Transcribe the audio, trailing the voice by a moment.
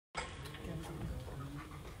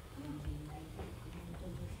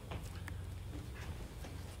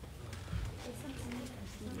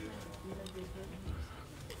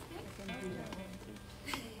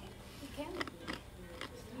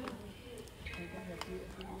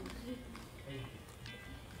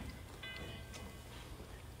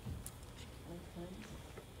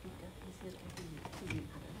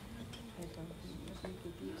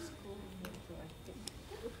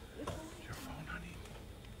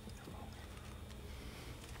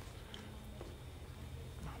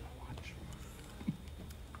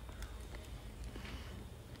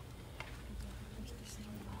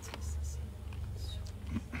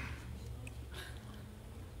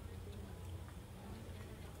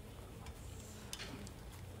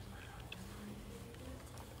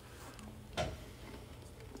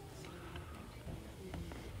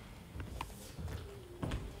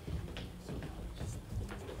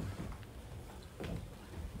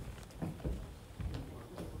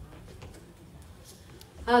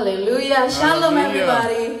Hallelujah. Shalom,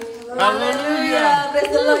 everybody. Hallelujah.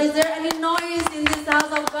 Praise the Lord. Is there any noise in this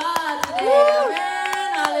house of God today?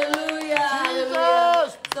 Amen. Hallelujah.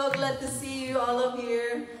 Hallelujah. So glad to see you all of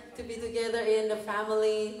here, to be together in the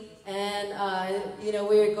family. And,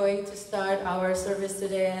 we're going to start our service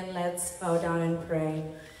today, and let's bow down and pray.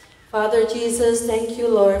 Father Jesus, thank you,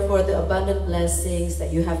 Lord, for the abundant blessings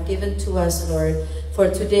that you have given to us, Lord. For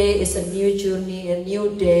today is a new journey, a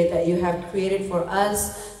new day that you have created for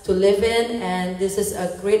us to live in. And this is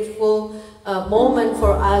a grateful moment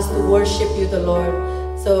for us to worship you, the Lord.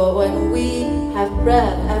 So when we have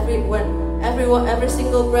breath, every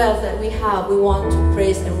single breath that we have, we want to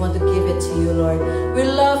praise and want to give it to you, Lord. We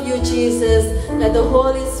love you, Jesus. Let the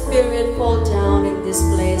Holy Spirit fall down in this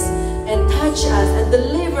place and touch us and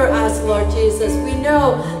deliver us, Lord Jesus. We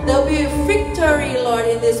know there'll be victory, Lord,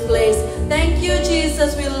 in this place. Thank you,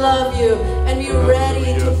 Jesus. We love you, and we're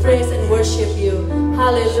ready to praise and worship you.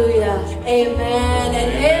 Hallelujah. Amen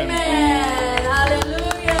and amen.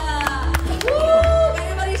 Hallelujah. Woo!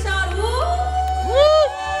 Everybody shout, woo!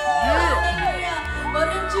 Hallelujah. Why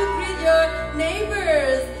don't you greet your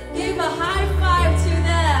neighbors? Give a high five to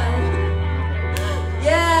them.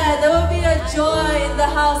 Yeah, there will be a joy in the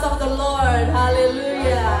house of the Lord.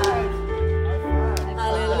 Hallelujah.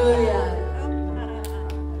 Hallelujah.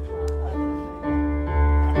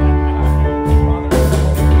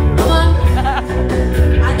 Come on.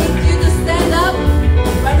 I need you to stand up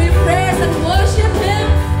when we praise and worship Him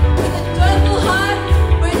with a joyful heart,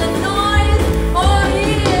 with a noise. Oh, He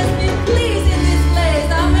is be pleased in this place.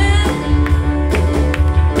 Amen.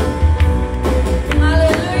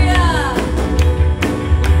 Hallelujah.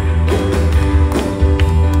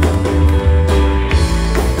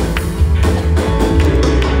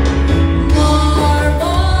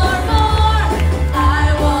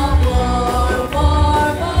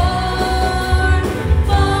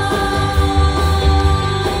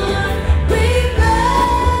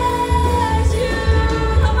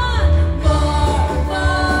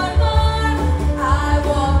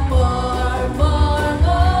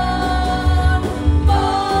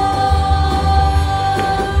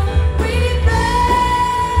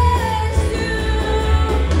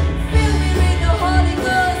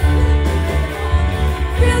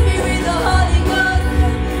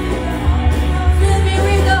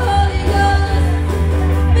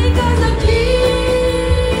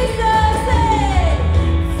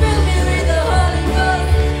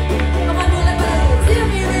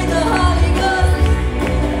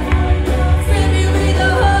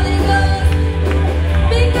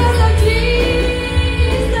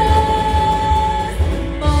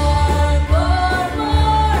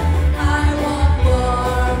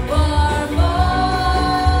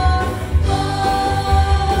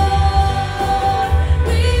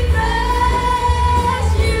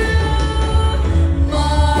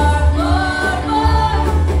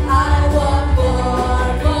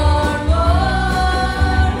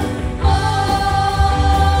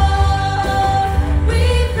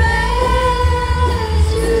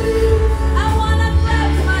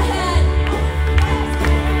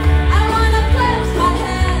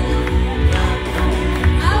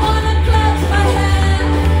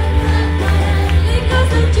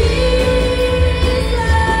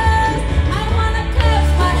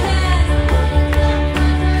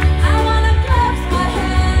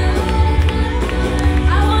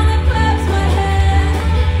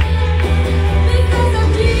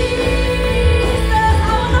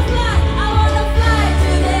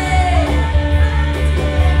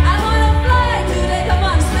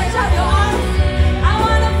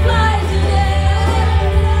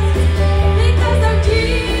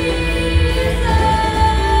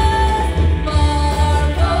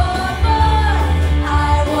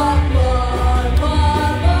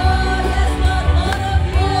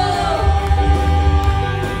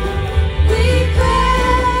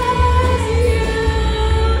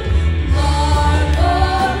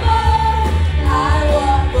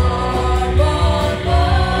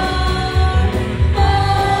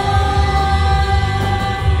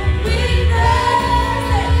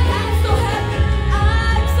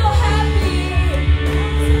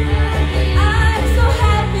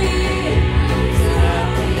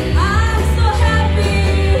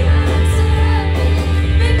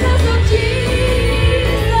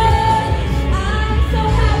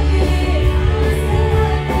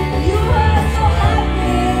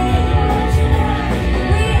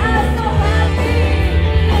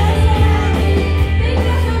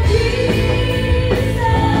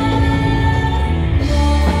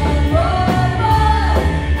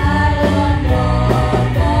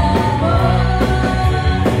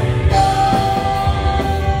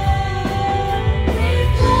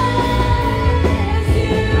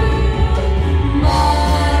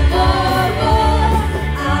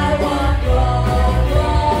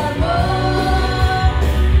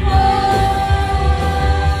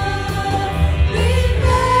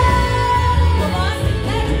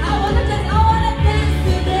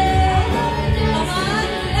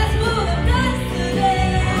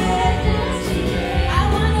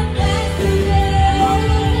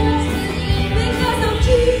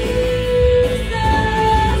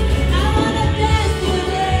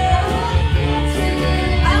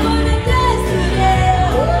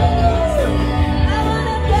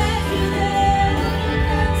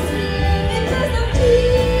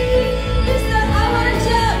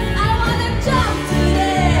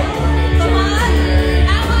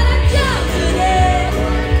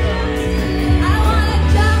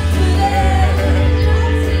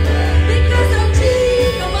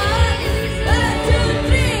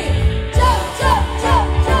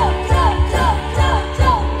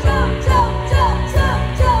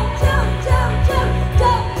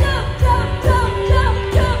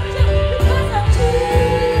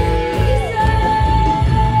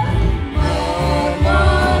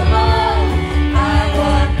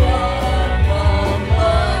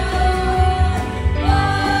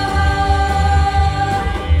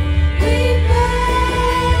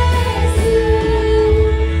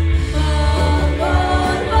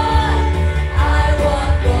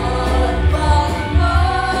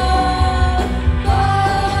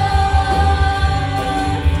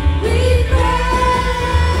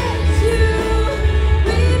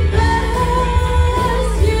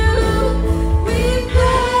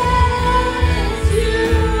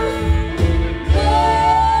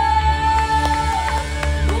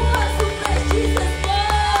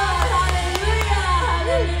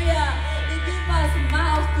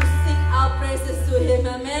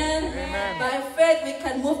 faith, we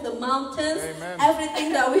can move the mountains. Amen.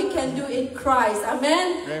 Everything that we can do in Christ.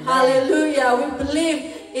 Amen. Amen. Hallelujah. We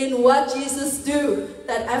believe in what Jesus do.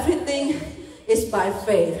 That everything is by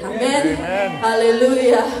faith. Amen. Amen.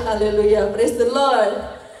 Hallelujah. Hallelujah. Praise the Lord.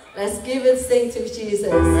 Let's give it sing to Jesus.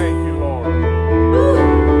 Thank you, Lord. Woo.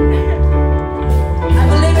 I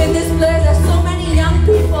believe in this place there's so many young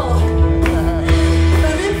people.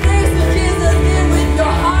 When we praise to Jesus, give with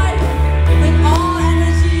your heart, with all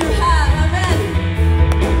energy you have. Amen.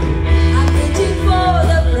 I'm reaching for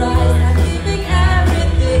the prize. I'm giving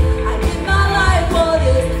everything. I give my life for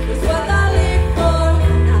this. It's what I live for.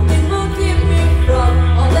 Nothing will keep me from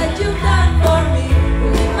all that you've done for me. You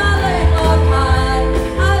lift my leg up high.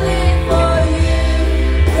 I live for you.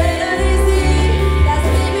 Greater is He that's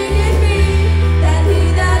living in me than He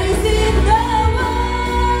that is in the world.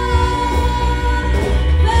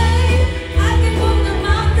 Faith, I can move the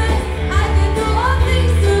mountains. I can do all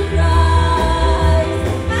things through Christ.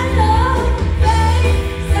 I know faith,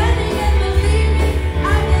 standing and believing.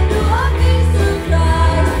 I can do all things through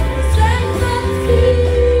Christ who strengthens me.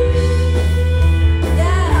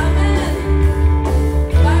 Yeah, amen.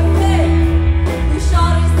 By faith, we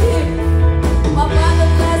shall receive upon the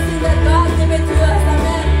blessing that God given to us.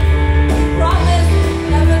 Amen. He promised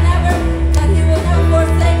that He will never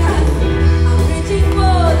forsake us. I'm reaching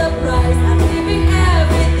for the prize. I'm giving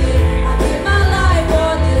everything. I give my life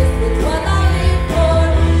for this. It's what I live for.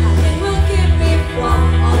 Nothing will keep me from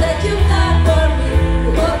all that you've done for me.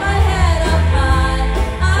 You hold my head up high.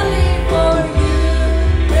 I live for you.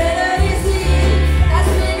 Greater is He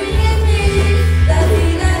that's living in me than He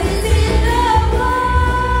that is in the world.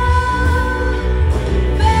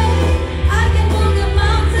 Faith, I can move the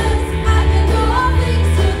mountains. I can do all things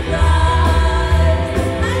through Christ.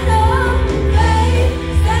 I know faith,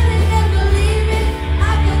 standing and believing.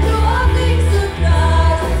 I can do all things through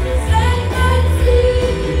Christ who strengthens me.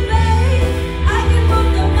 Faith, I can move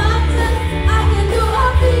the mountains. I can do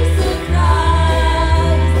all things through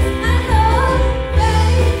Christ. I know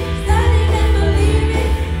faith, standing and believing.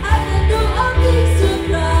 I can do all things through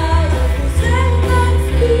Christ who strengthens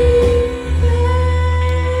me.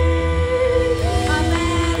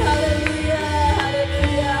 Amen. Hallelujah.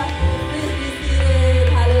 Hallelujah. Please be seated.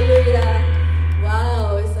 Hallelujah.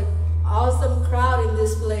 Wow, it's an awesome crowd in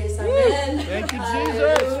this place. Amen. Thank you, Jesus.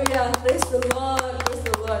 Hallelujah. Praise the Lord. Praise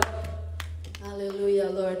the Lord. Hallelujah,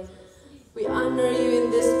 Lord. We honor you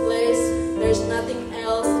in this place. There's nothing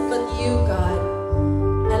else but you, God.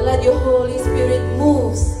 And let your Holy Spirit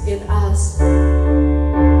move in us.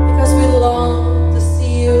 Because we long to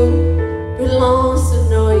see you. We long to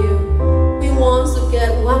know you. We want to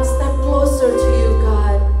get one step closer to you,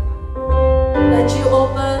 God. Let you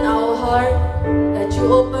open our heart. Let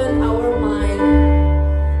you open our mind.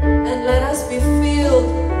 And let us be filled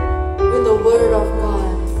with the Word of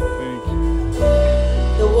God. Thank you.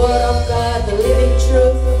 The Word of God, the living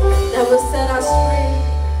truth that will set us free.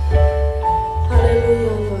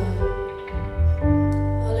 Hallelujah, Lord.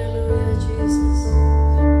 Hallelujah, Jesus.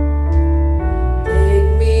 Take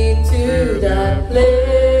me to that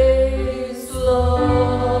place, Lord,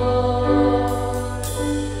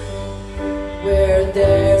 where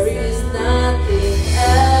there is nothing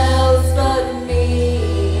else but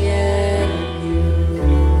me and you.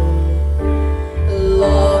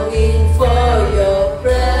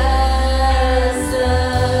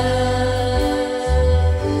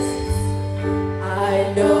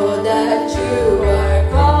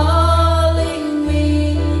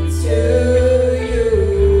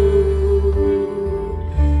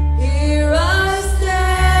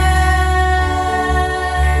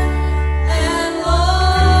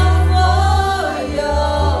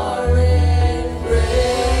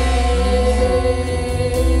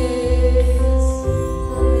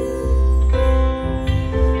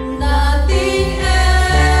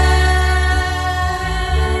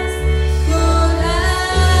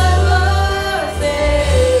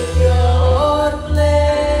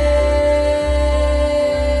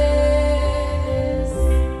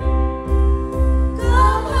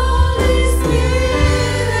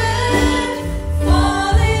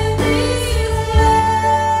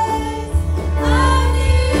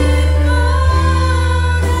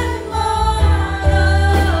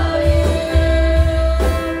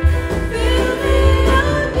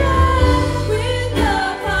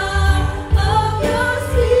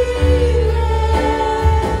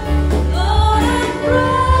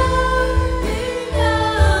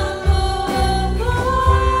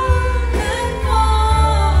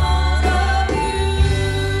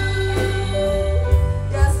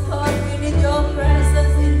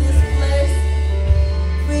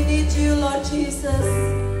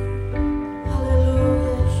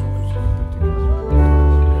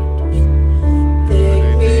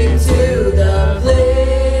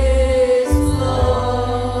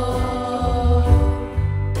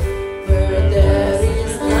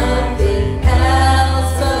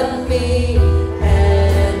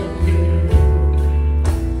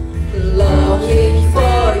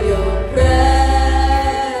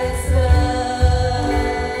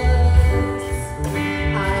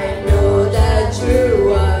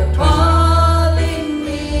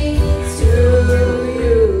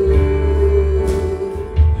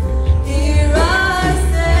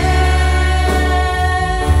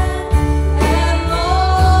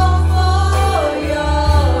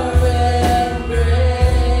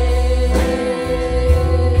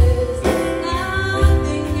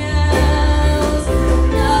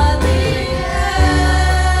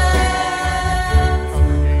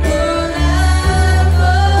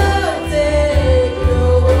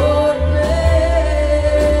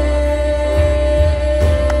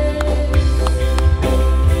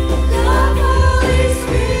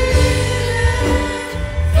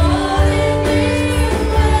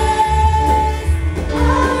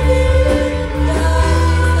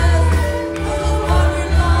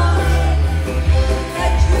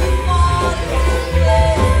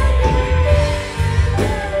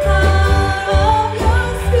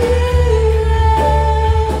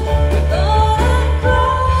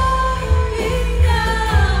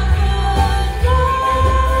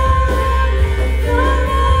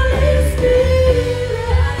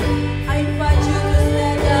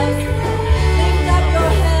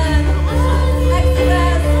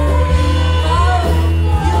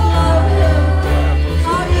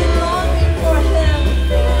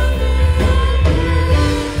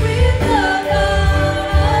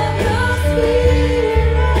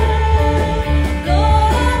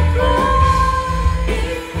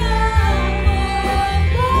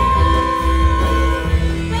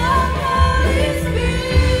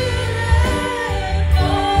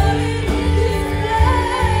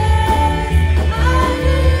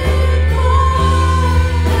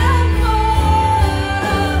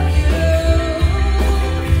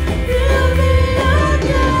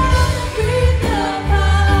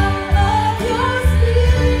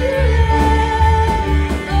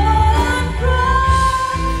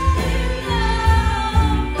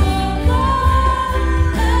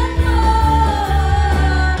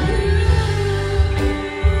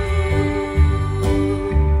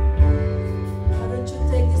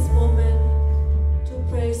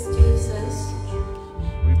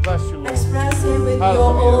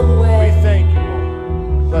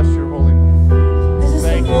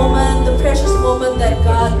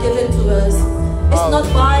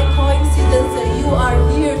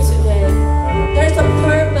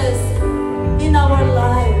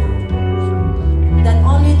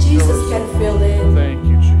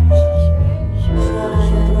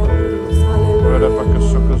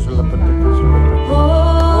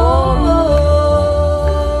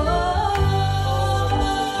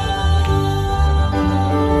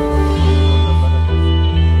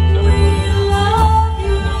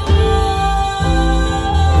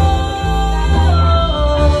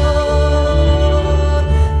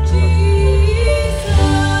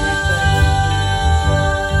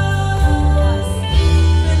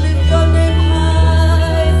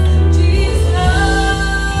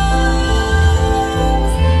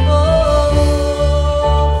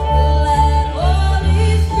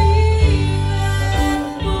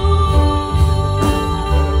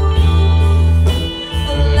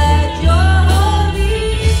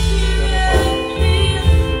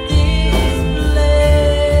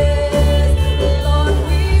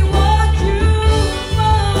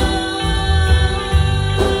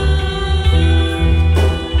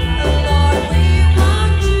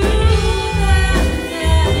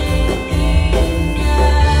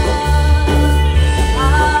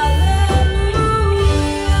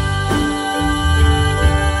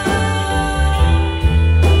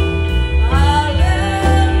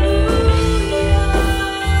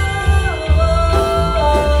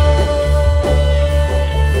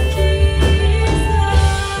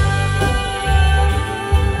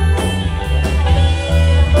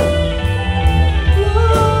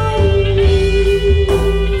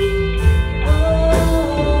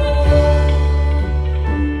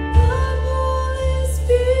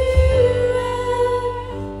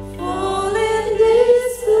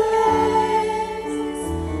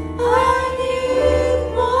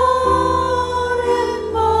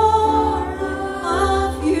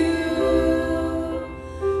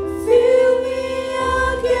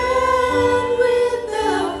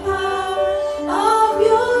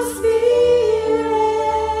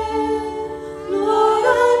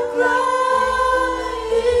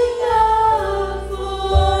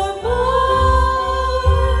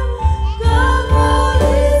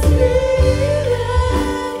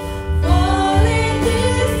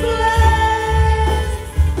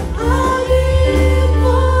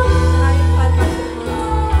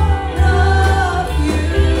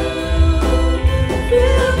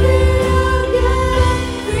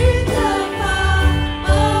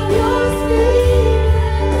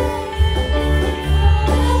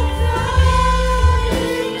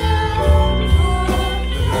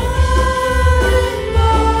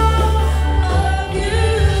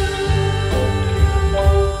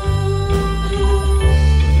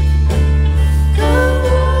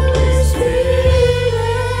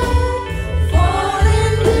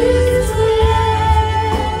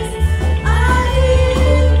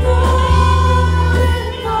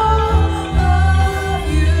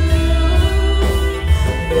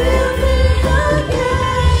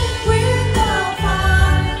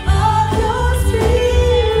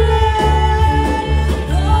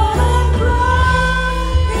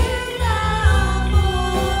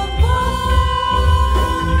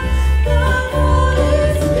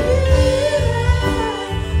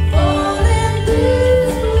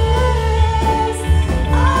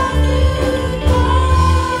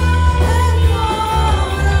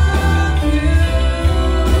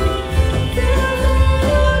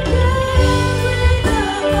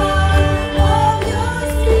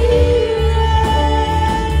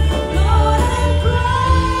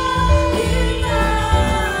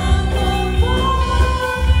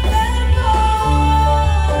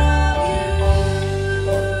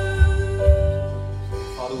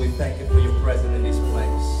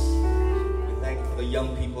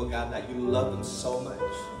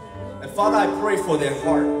 Father, I pray for their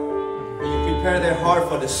heart. You prepare their heart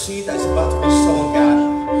for the seed that's about to be sown, God,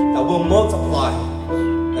 that will multiply,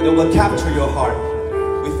 that it will capture your heart.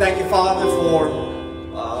 We thank you, Father, for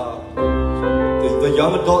the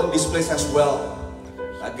young adult in this place as well.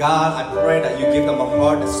 God, I pray that you give them a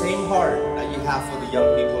heart, the same heart that you have for the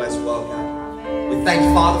young people as well, God. We thank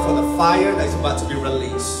you, Father, for the fire that is about to be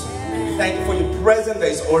released. We thank you for your presence that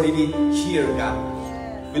is already here, God.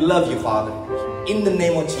 We love you, Father. In the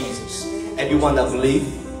name of Jesus. Everyone that believes,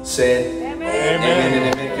 say amen. Amen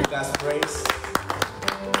and amen. Give God praise.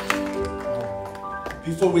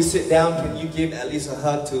 Before we sit down, can you give at least a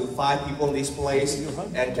hug to 5 people in this place?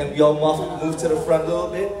 And can we all move to the front a little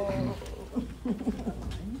bit?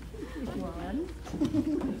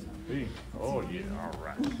 Oh yeah, all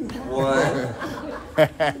right. 1.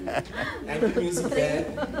 And the music band.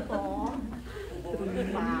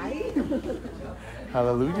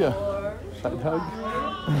 Hallelujah. Side hug.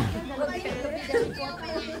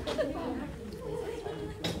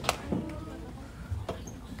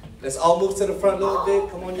 Let's all move to the front a little bit.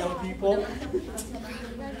 Come on, young people.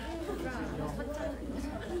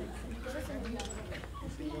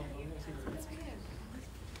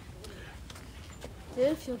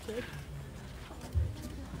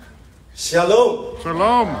 Shalom.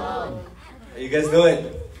 Shalom. How you guys doing?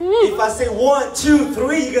 If I say 1, 2,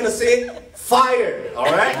 3, you're gonna say fire. All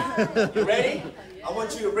right? You ready? I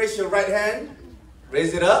want you to raise your right hand.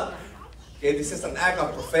 Raise it up. Okay, this is an act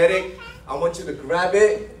of prophetic. I want you to grab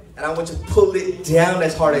it and I want you to pull it down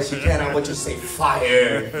as hard as you can. I want you to say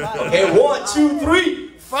fire. Okay, 1, 2, 3.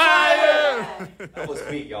 Fire! That was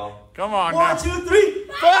weak, y'all. Come on 1, now. 2, 3.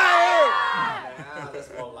 Fire! Now that's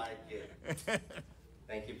more like it.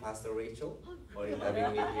 Thank you, Pastor Rachel, for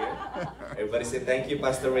having me here. Everybody say thank you,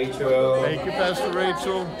 Pastor Rachel. Thank you, Pastor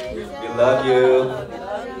Rachel. We love you.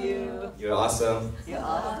 You're awesome.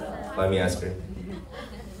 Buy me ice cream.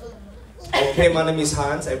 Okay, my name is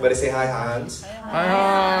Hans. Everybody say hi, Hans. Hi,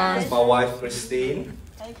 Hans. That's my wife, Christine.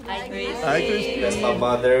 Hi, Grace. Hi, Christine. That's my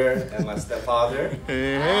mother and my stepfather.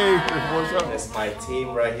 Hey, hey, what's up? That's my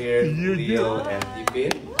team right here, Leo and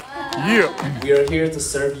Ipin. Yeah. We are here to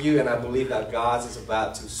serve you, and I believe that God is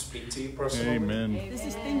about to speak to you personally. Amen. This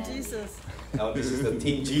is Team Jesus. Now, this is the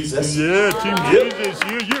Team Jesus. Yeah, Team Jesus.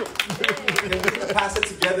 You. Can we read the passage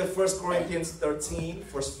together? 1 Corinthians 13,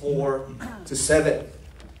 verse 4 to 7.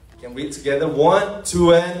 Can we read together? 1,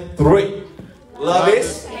 2, and 3. Love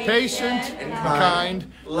is patient and kind.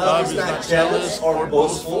 Love is not jealous or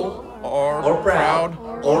boastful or proud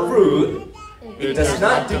or rude. It does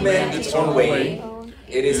not demand its own way.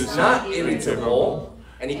 It is not irritable,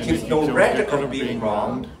 and it keeps no record of being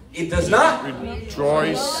wronged. It does not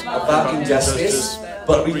rejoice about injustice,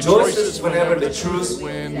 but rejoices whenever the truth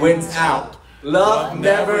wins out. Love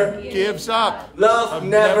never gives up. Love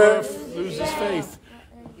never loses faith.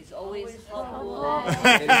 It's always humble.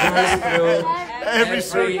 endures through Every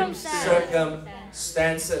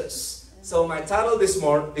circumstances. So my title this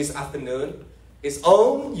afternoon is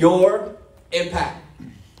Own Your Impact.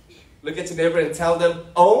 Look at your neighbor and tell them,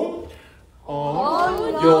 own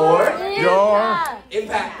your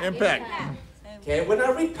impact. Okay, when I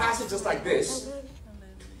read passages like this,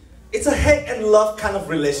 it's a hate and love kind of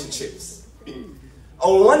relationships.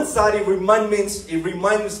 On one side, it reminds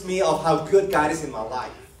me of how good God is in my life.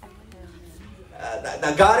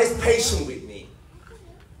 That God is patient with me.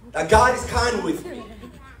 That God is kind with me.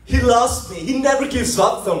 He loves me. He never gives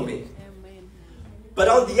up on me. But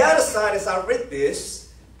on the other side, as I read this,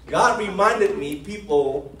 God reminded me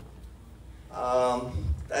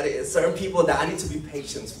certain people that I need to be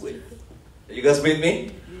patient with. Are you guys with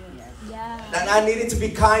me? Yeah. That I needed to be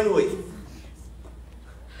kind with.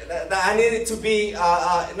 That I needed to be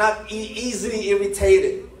not easily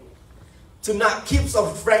irritated. To not keep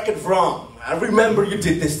some record wrong. I remember you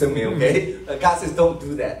did this to me, okay? God says don't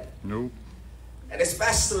do that. Nope. And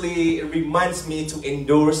especially it reminds me to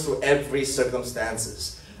endure through every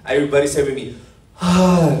circumstances. Everybody say with me,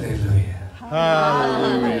 hallelujah.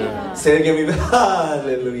 Hallelujah. Say it again with me,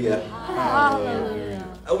 hallelujah. Hallelujah.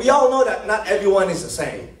 We all know that not everyone is the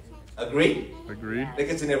same. Agree? Agreed. Look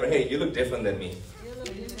at your neighbor, hey, you look different than me.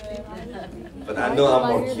 But I know I'm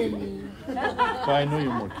more cute. But I know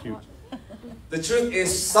you're more cute. The truth is,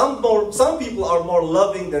 some people are more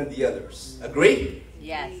loving than the others. Agree?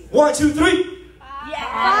 Yes. 1, 2, 3.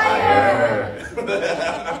 Fire.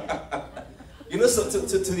 You know, so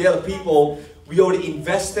to the other people, we already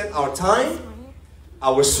invested our time,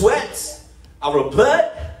 our sweat, our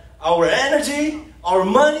blood, our energy, our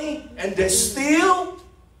money, and they're still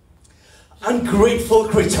ungrateful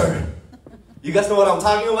creature. You guys know what I'm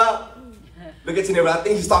talking about? Look at your neighbor. I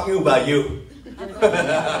think he's talking about you.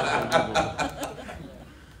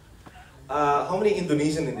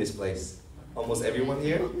 Indonesian in this place? Almost everyone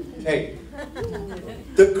here? Okay.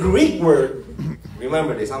 The Greek word,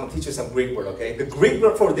 remember this, I'm going to teach you some Greek word, okay? The Greek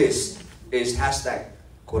word for this is hashtag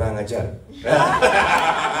kurang ajar.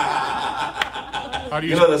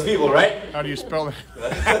 You know those people, right? How do you spell that?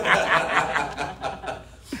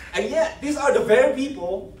 And yet, these are the very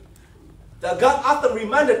people that God often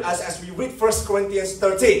reminded us as we read 1 Corinthians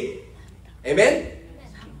 13. Amen?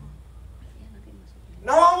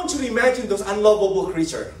 Now I want you to imagine those unlovable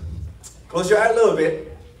creatures. Close your eye a little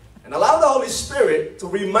bit and allow the Holy Spirit to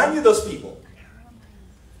remind you those people.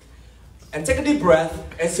 And take a deep breath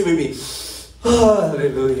and say with me,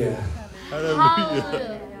 hallelujah.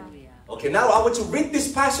 Hallelujah. Okay, now I want you to read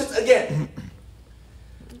this passage again.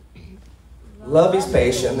 Love is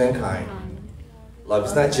patient and kind. Love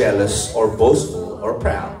is not jealous or boastful or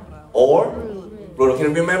proud or rude. Okay,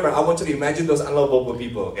 remember, I want you to imagine those unlovable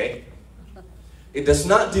people, okay? It does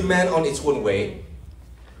not demand on its own way.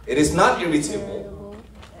 It is not irritable.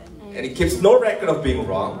 And it keeps no record of being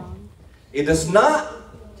wrong. It does not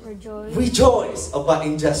rejoice about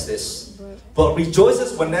injustice, but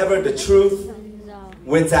rejoices whenever the truth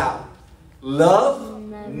wins out. Love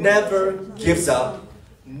never gives up,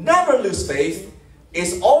 never loses faith,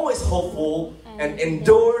 is always hopeful, and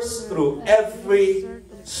endures through every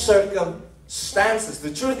circumstances.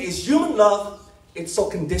 The truth is, human love, it's so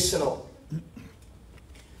conditional.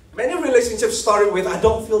 Many relationships started with, I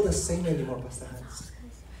don't feel the same anymore, Pastor Hans.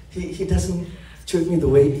 He doesn't treat me the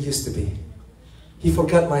way he used to be. He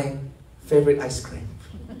forgot my favorite ice cream.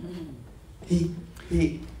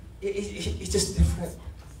 He's just different.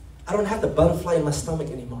 I don't have the butterfly in my stomach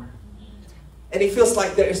anymore. And it feels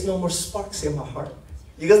like there is no more sparks in my heart.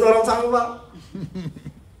 You guys know what I'm talking about?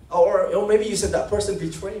 Or maybe you said that person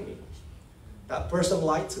betrayed me. That person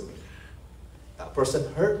lied to me. That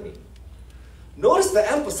person hurt me. Notice the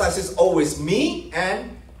emphasis is always me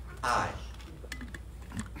and I.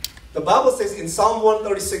 The Bible says in Psalm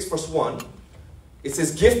 136 verse 1, it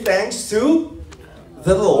says, give thanks to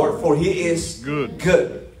the Lord, for He is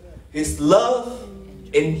good. His love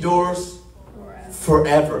endures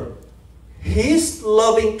forever. His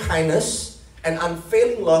loving kindness and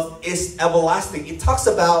unfailing love is everlasting. It talks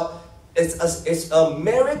about it's a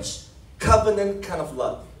marriage covenant kind of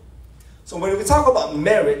love. So when we talk about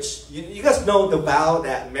marriage, you guys know the vow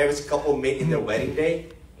that marriage couple made in their wedding day?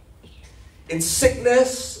 In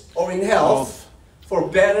sickness or in health, for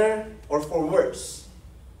better or for worse.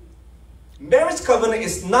 Marriage covenant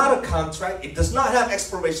is not a contract. It does not have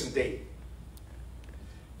expiration date.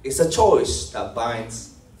 It's a choice that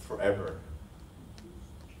binds forever.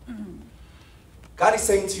 God is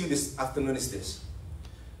saying to you this afternoon is this.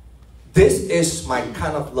 This is my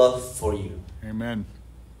kind of love for you. Amen.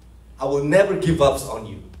 I will never give up on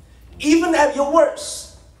you. Even at your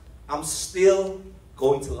worst, I'm still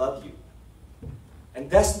going to love you. And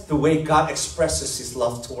that's the way God expresses His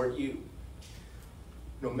love toward you.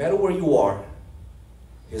 No matter where you are,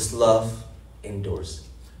 His love endures.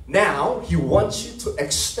 Now, He wants you to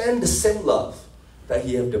extend the same love that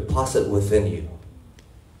He has deposited within you.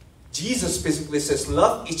 Jesus basically says,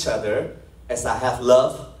 love each other as I have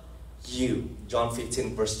loved you. John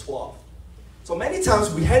 15 verse 12. So many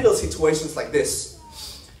times we handle situations like this.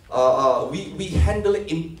 We handle it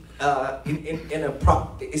in a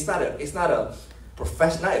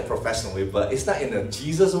professional way, but it's not in a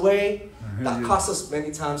Jesus way. That causes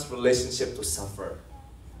many times relationship to suffer.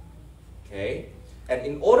 Okay? And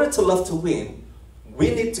in order to love to win,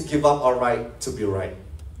 we need to give up our right to be right.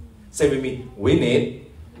 Say with me, we need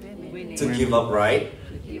to give up right.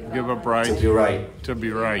 Give up right. To be right. To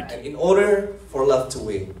be right. And in order for love to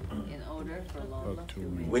win,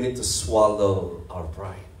 we need to swallow our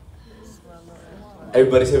pride.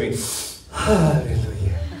 Everybody say me,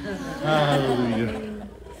 hallelujah. Hallelujah.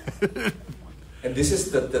 And this is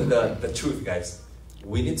the truth, guys.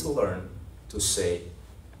 We need to learn to say,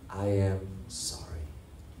 I am sorry.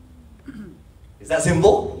 Is that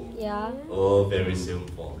simple? Yeah. Oh, very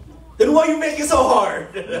simple. Then why you make it so hard?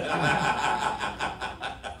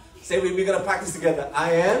 Say we're going to practice together.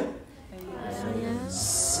 I am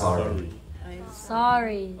sorry.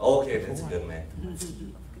 Sorry. Okay, that's good, man.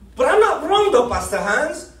 But I'm not wrong though, Pastor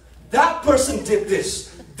Hans. That person did this.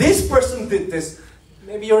 This person did this.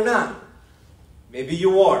 Maybe you're not. Maybe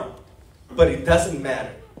you are. But it doesn't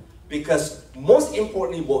matter. Because most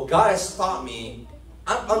importantly, what God has taught me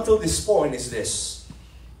up until this point is this.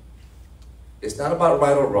 It's not about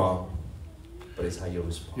right or wrong, but it's how you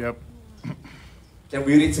respond. Yep. Can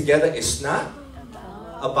we read it together? It's not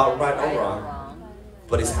about right or wrong,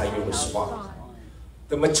 but it's how you respond.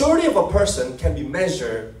 The maturity of a person can be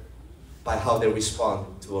measured by how they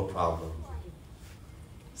respond to a problem.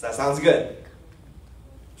 So that sounds good.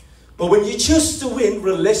 But when you choose to win,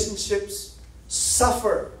 relationships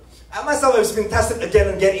suffer. I myself have been tested again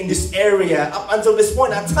and again in this area. Up until this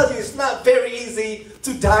point, I tell you, it's not very easy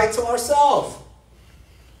to die to ourselves.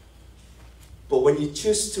 But when you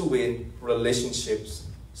choose to win, relationships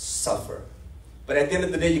suffer. But at the end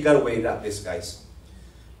of the day, you gotta weigh it up, this guys.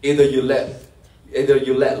 Either you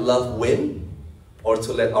let love win, or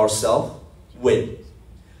to let ourselves win.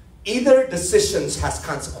 Either decisions has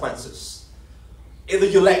consequences. Either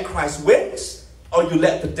you let Christ win, or you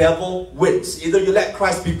let the devil win. Either you let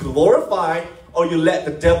Christ be glorified, or you let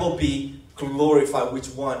the devil be glorified. Which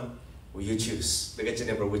one will you choose? Look at your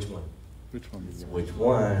neighbor, which one? Which one? Which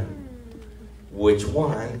one? Which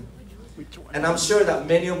one? And I'm sure that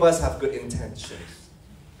many of us have good intentions.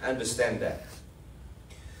 I understand that.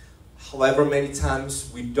 However, many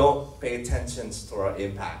times we don't pay attention to our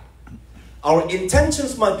impact. Our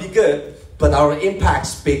intentions might be good, but our impact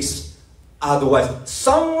speaks otherwise.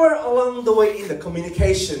 Somewhere along the way in the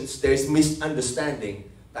communications, there is misunderstanding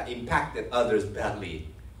that impacted others badly.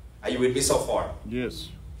 Are you with me so far? Yes.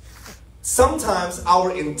 Sometimes our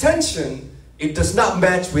intention, it does not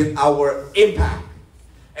match with our impact.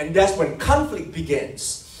 And that's when conflict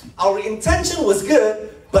begins. Our intention was good,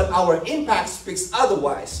 but our impact speaks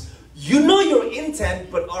otherwise. You know your intent,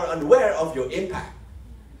 but are unaware of your impact.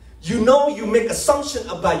 You know you make assumptions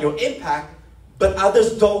about your impact, but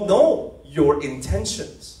others don't know your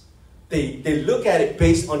intentions. They look at it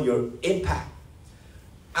based on your impact.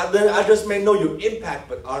 Others may know your impact,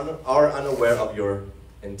 but are unaware of your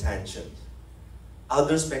intentions.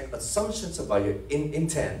 Others make assumptions about your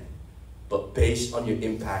intent, but based on your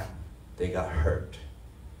impact, they got hurt.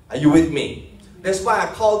 Are you with me? That's why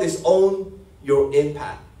I call this Own Your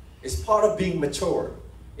Impact. It's part of being mature.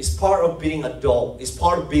 It's part of being adult. It's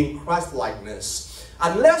part of being Christ-likeness.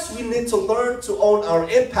 Unless we need to learn to own our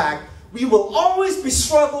impact, we will always be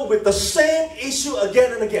struggling with the same issue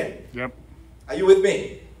again and again. Yep. Are you with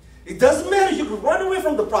me? It doesn't matter. You can run away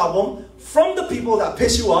from the problem, from the people that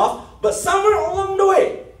piss you off, but somewhere along the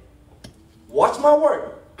way, watch my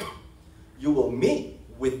word, you will meet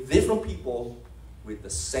with different people with the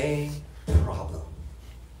same problem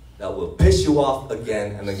that will piss you off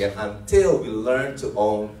again and again until we learn to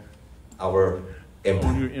own our impact.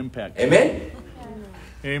 Own your impact. Amen?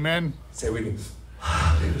 Amen. Say with me.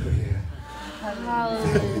 Hallelujah.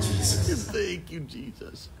 Thank you, Jesus. Thank you,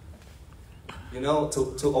 Jesus. You know,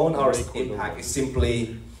 to own our impact is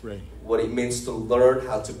simply Right. what it means to learn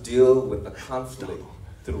how to deal with the conflict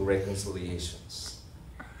through reconciliations.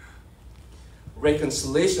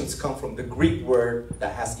 Reconciliations come from the Greek word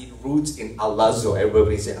that has its roots in alazo.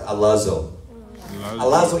 Everybody say alazo.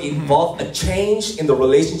 Alazo involved a change in the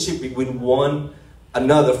relationship between one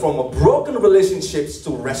another, from a broken relationships to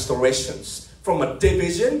restorations, from a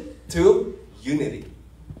division to unity.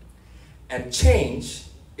 And change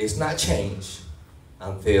is not change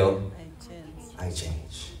until I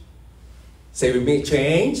change. Say with me,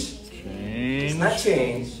 change. It's not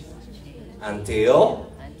change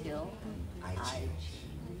until I change.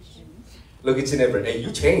 Look at your neighbor. Hey,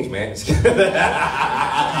 you change, man.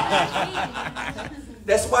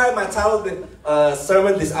 That's why my title of the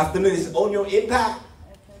sermon this afternoon is Own Your Impact.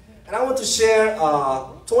 And I want to share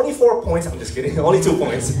 24 points. I'm just kidding. Only 2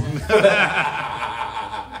 points.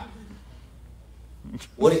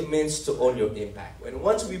 What it means to own your impact. When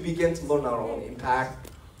once we begin to learn our own impact,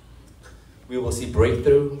 we will see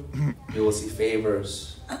breakthrough, we will see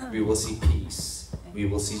favors, we will see peace, we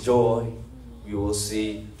will see joy, we will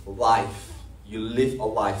see life. You live a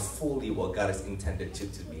life fully what God has intended you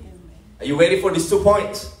to be. Are you ready for these 2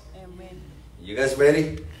 points? Amen. You guys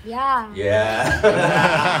ready? Yeah. Yeah.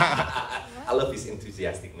 I love this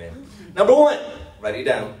enthusiastic man. Number 1, write it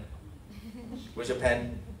down. Where's your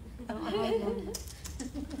pen?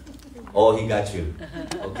 Oh, he got you.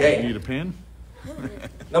 Okay. Need a pen?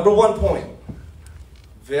 Number 1 point.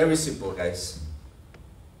 Very simple, guys.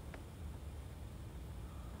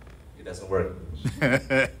 It doesn't work.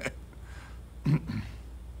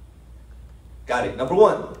 Got it. Number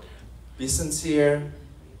 1. Be sincere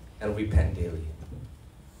and repent daily.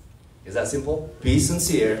 Is that simple? Be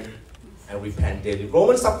sincere and repent daily.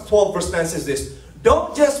 Romans chapter 12 verse 9 says this.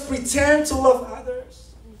 Don't just pretend to love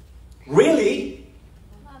others. Really?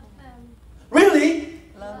 Really?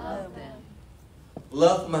 Love them.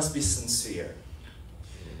 Love must be sincere.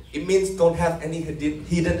 It means don't have any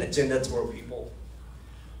hidden agenda toward people.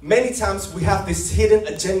 Many times we have this hidden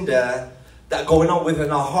agenda that going on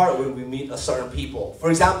within our heart when we meet a certain people. For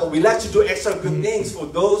example, we like to do extra good things for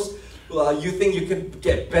those who you think you can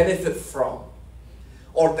get benefit from.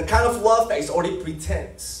 Or the kind of love that is already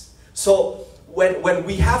pretense. So when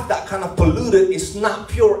we have that kind of polluted, it's not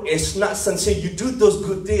pure, it's not sincere. You do those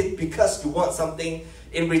good deeds because you want something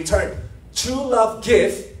in return. True love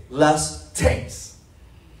gives, lust takes.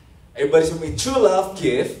 Everybody should be true love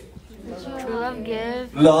give. True love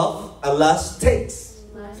give. Love and lust takes.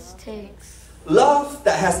 Lust takes. Love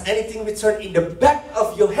that has anything returned in the back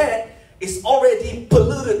of your head is already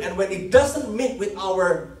polluted, and when it doesn't meet with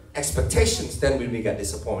our expectations, then we get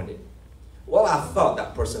disappointed. Well, I thought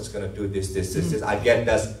that person's going to do this. I get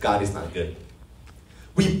that God is not good.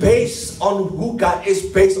 We base on who God is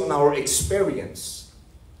based on our experience.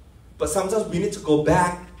 But sometimes we need to go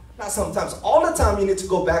back, not sometimes, all the time you need to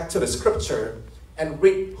go back to the scripture and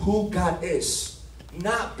read who God is,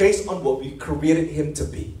 not based on what we created him to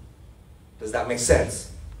be. Does that make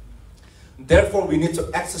sense? Therefore, we need to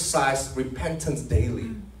exercise repentance daily.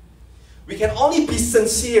 We can only be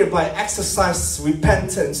sincere by exercising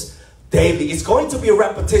repentance daily. It's going to be a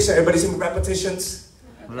repetition. Everybody saying repetitions?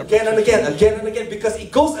 Again and again, again and again, because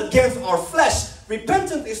it goes against our flesh.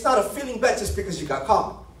 Repentance is not a feeling bad just because you got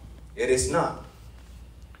caught. It is not.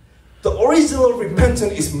 The original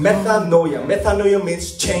repentance is metanoia. Metanoia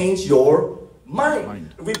means change your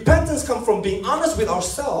mind. Repentance comes from being honest with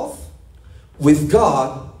ourselves, with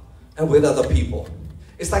God, and with other people.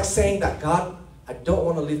 It's like saying that, God, I don't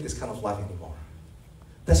want to live this kind of life anymore.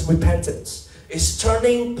 That's repentance. It's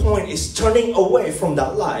turning point. It's turning away from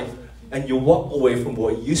that life, and you walk away from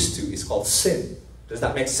what you used to. It's called sin. Does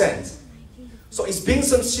that make sense? So it's being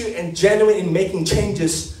sincere and genuine in making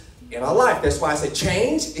changes in our life. That's why I say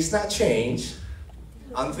change is not change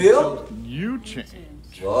until you change.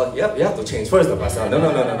 Well, yep, you have to change first. No.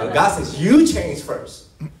 God says you change first.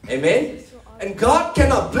 Amen? And God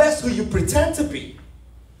cannot bless who you pretend to be.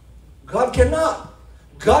 God cannot.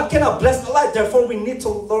 God cannot bless the life. Therefore, we need to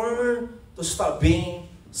learn to start being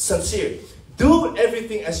sincere. Do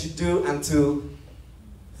everything as you do unto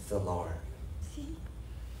the Lord.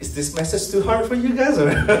 Is this message too hard for you guys? Or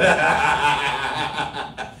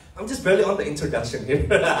I'm just barely on the introduction here.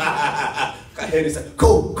 I hear you say,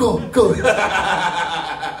 go.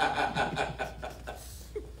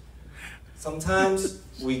 Sometimes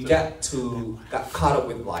we got caught up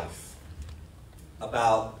with life.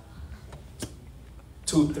 About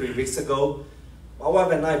 2-3 weeks ago, my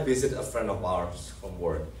wife and I visited a friend of ours from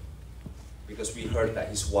work because we heard that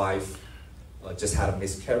his wife just had a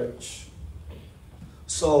miscarriage.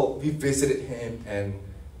 So we visited him and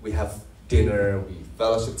we have dinner, we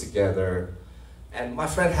fellowship together, and my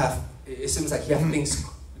friend it seems like he has things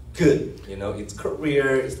good, it's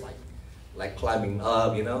career, it's like climbing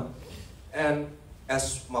up, And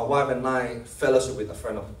as my wife and I fellowship with a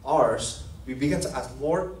friend of ours, we began to ask,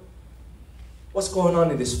 Lord, what's going on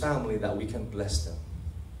in this family that we can bless them?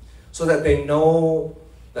 So that they know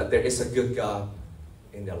that there is a good God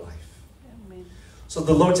in their life. Amen. So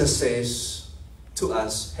the Lord just says to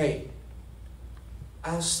us, hey,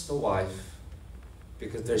 ask the wife,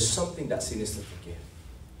 because there's something that she needs to forgive.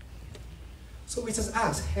 So we just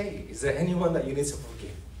asked, hey, is there anyone that you need to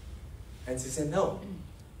forgive? And she said, no.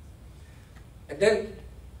 And then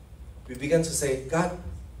we began to say, God,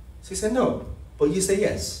 she said no, but you say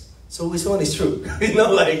yes. So which one is true? We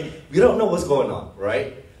don't know what's going on,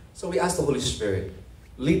 right? So we asked the Holy Spirit,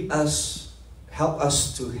 lead us, help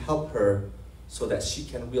us to help her so that she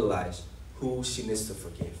can realize who she needs to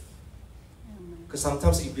forgive. Because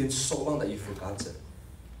sometimes it's been so long that you forgot it,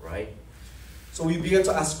 right? So we began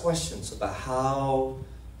to ask questions about how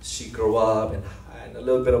she grew up and a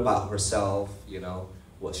little bit about herself,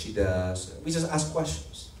 what she does. We just ask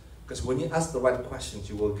questions. Because when you ask the right questions,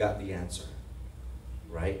 you will get the answer,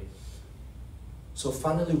 right? So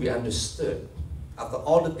finally we understood. After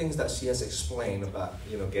all the things that she has explained about,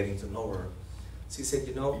 getting to know her, she said,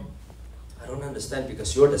 I don't understand,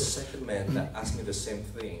 because you're the second man that asked me the same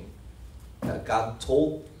thing. That God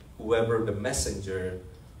told whoever the messenger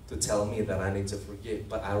to tell me that I need to forgive,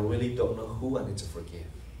 but I really don't know who I need to forgive.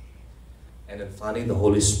 And then finally the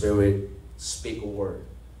Holy Spirit speak a word.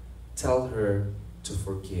 Tell her to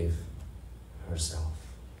forgive herself.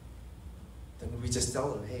 Then we just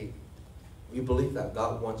tell her, hey, we believe that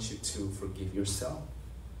God wants you to forgive yourself.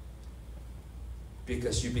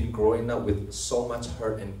 Because you've been growing up with so much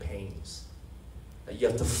hurt and pains that you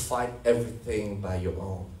have to fight everything by your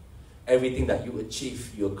own. Everything that you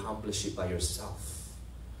achieve, you accomplish it by yourself.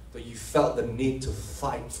 But you felt the need to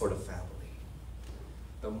fight for the family.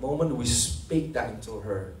 The moment we speak that into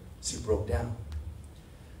her, she broke down.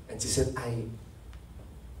 And she said, I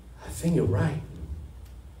think you're right.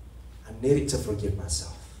 I needed to forgive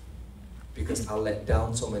myself. Because I let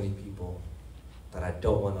down so many people that I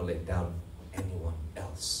don't want to let down anyone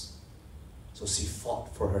else. So she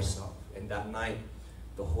fought for herself. And that night,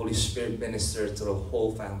 the Holy Spirit ministered to the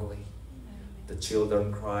whole family. The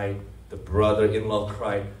children cried, the brother-in-law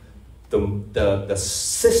cried, the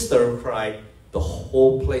sister cried. The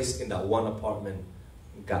whole place in that one apartment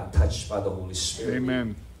got touched by the Holy Spirit.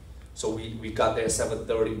 Amen. So we got there at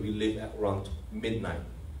 7:30. We leave at around midnight.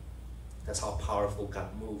 That's how powerful God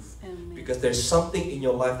moved. Amen. Because there's something in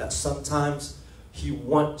your life that sometimes He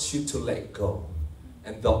wants you to let go.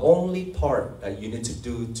 And the only part that you need to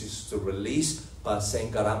do is to release by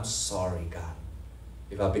saying, God, I'm sorry, God,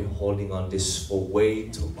 if I've been holding on this for way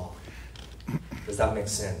too long. Does that make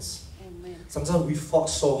sense? Amen. Sometimes we fought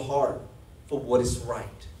so hard for what is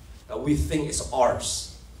right, that we think is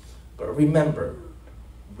ours. But remember,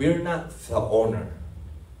 we're not the owner.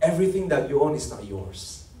 Everything that you own is not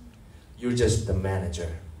yours. You're just the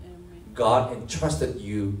manager. Amen. God entrusted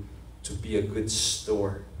you to be a good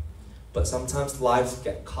steward. But sometimes lives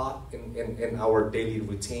get caught in our daily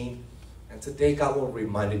routine. And today God will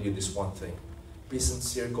remind you this one thing. Be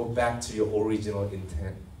sincere, go back to your original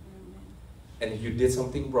intent. And if you did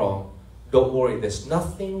something wrong, don't worry, there's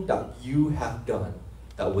nothing that you have done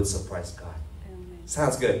that would surprise God. Amen.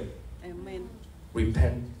 Sounds good. Amen.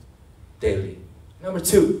 Repent daily. Number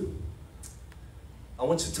 2, I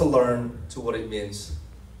want you to learn to what it means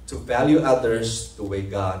to value others the way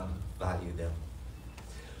God valued them.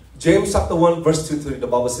 James chapter 1 verse 2 to 3, the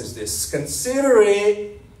Bible says this: consider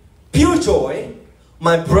it pure joy,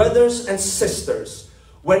 my brothers and sisters,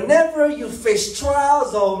 whenever you face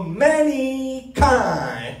trials of many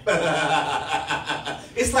kind.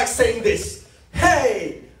 It's like saying this: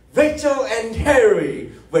 hey, Rachel and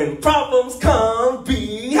Harry, when problems come,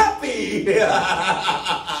 be happy.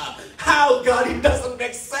 How, God, it doesn't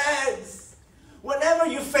make sense. Whenever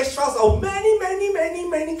you face trials of many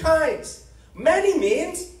kinds. Many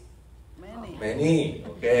means? Many.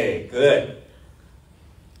 Okay, good.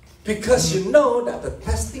 Because you know that the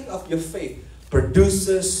testing of your faith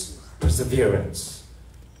produces perseverance.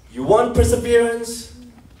 You want perseverance,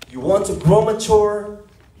 you want to grow mature,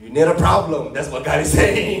 you need a problem. That's what God is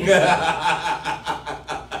saying.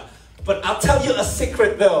 But I'll tell you a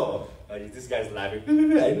secret though. Oh, this guy's laughing.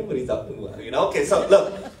 I know what he's up to. You know? Okay, so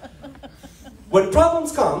look. When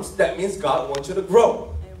problems comes, that means God wants you to grow.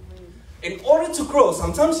 In order to grow,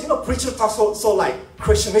 sometimes, preacher talks so like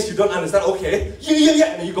Christianish, you don't understand. Okay,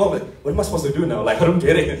 yeah. And then you go like, what am I supposed to do now? Like, I don't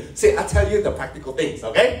get it. See, I'll tell you the practical things,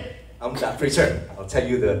 okay? I'm that preacher. I'll tell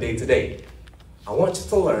you the day-to-day. I want you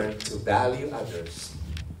to learn to value others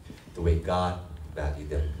the way God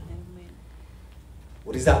valued them. Amen.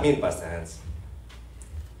 What does that mean, Pastor Hans?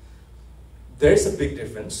 There's a big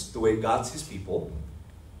difference the way God sees people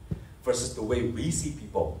versus the way we see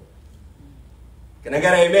people. Can I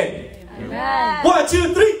get an amen? Amen. 1,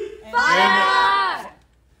 2, 3. Fire!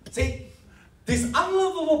 See, these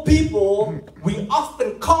unlovable people, we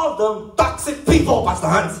often call them toxic people, Pastor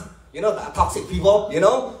Hans. You know, the toxic people,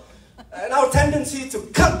 And our tendency to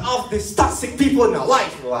cut off these toxic people in our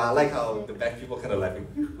life. Well, I like how the back people kind of like,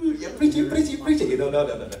 yeah, preaching.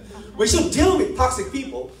 No. We should deal with toxic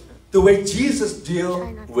people the way Jesus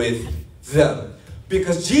deal with them.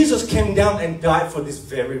 Because Jesus came down and died for this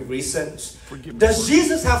very reason. Does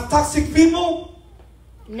Jesus have toxic people?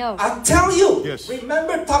 No. I tell you, Yes.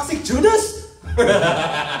 Remember toxic Judas?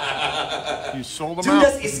 You sold them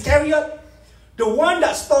Judas out. Iscariot, the one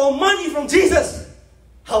that stole money from Jesus.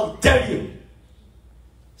 How dare you?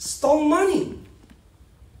 Stole money.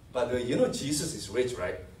 By the way, Jesus is rich,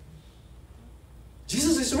 right?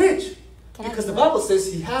 Jesus is rich. Because the Bible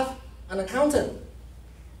says he has an accountant.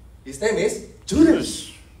 His name is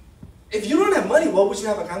Judas. If you don't have money, why would you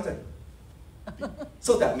have an accountant?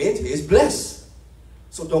 So that means he is blessed.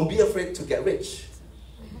 So don't be afraid to get rich.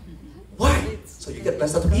 Why? So you get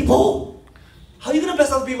blessed other people. How are you going to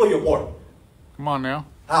bless other people if you're poor? Come on now.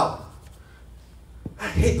 How? I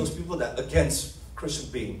hate those people that are against Christians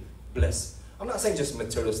being blessed. I'm not saying just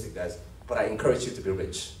materialistic, guys, but I encourage you to be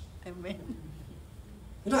rich. Amen.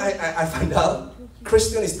 I find out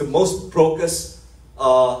Christian is the most brokest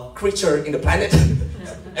creature in the planet.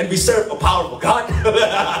 And we serve a powerful God.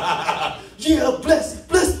 Yeah, bless.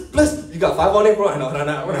 You got $5 on it, bro? No,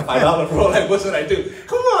 I want $5, bro. Like, what should I do?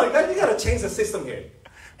 Come on, you gotta change the system here.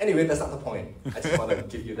 Anyway, that's not the point. I just want to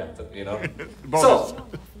give you that, So,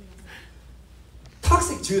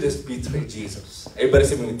 toxic Judas betrayed Jesus. Everybody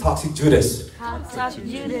say with me, toxic Judas. Toxic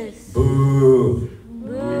Judas. Boo.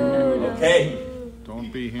 Boo. Okay.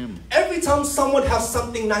 Don't be him. Every time someone has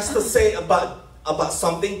something nice to say about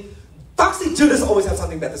something, toxic Judas always has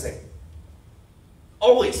something bad to say.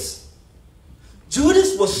 Always.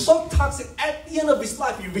 Judas was so toxic, at the end of his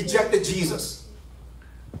life, he rejected Jesus.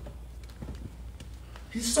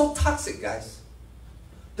 He's so toxic, guys.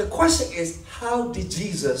 The question is, how did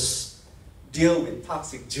Jesus deal with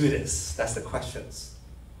toxic Judas? That's the question.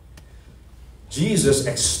 Jesus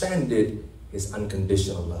extended his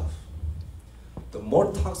unconditional love. The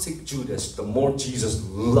more toxic Judas, the more Jesus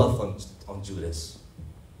loved on Judas.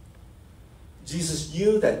 Jesus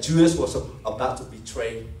knew that Judas was about to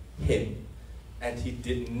betray him, and he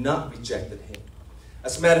did not reject him.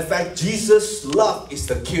 As a matter of fact, Jesus' love is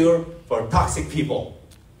the cure for toxic people.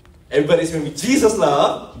 Everybody's with me. Jesus'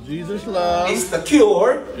 love is the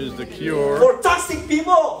cure for toxic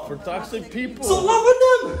people. So love on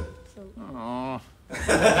them. Aww.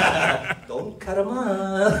 Don't cut them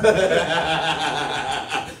off.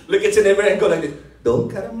 Look at your neighbor and go like this. Don't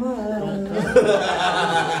cut them off.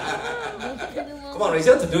 Come on,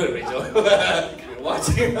 Rachel, to do it, Rachel. You're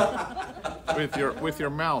watching. With your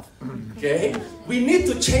mouth. Okay? We need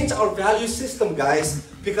to change our value system, guys,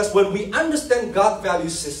 because when we understand God's value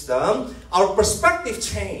system, our perspective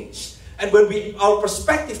changes. And when our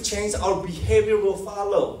perspective changes, our behavior will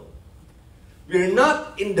follow. We're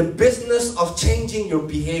not in the business of changing your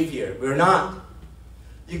behavior. We're not.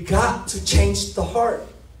 You got to change the heart,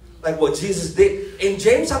 like what Jesus did. In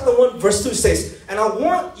James chapter 1, verse 2 says, and I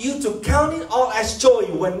want you to count it all as joy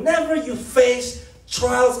whenever you face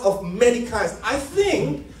trials of many kinds. I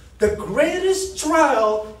think the greatest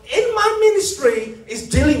trial in my ministry is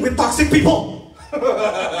dealing with toxic people.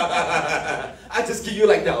 I just give you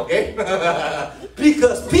like that, okay?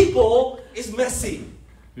 Because people is messy.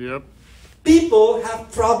 Yep. People have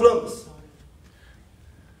problems.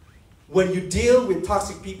 When you deal with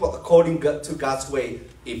toxic people according to God's way,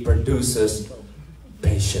 it produces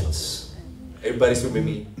patience. Everybody's with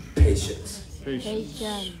me? Patience.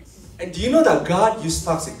 And do you know that God used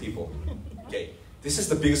toxic people? Okay, this is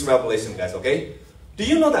the biggest revelation, guys, okay? Do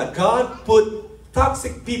you know that God put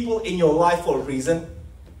toxic people in your life for a reason?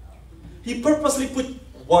 He purposely put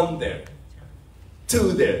 1 there,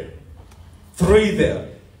 2 there, 3 there.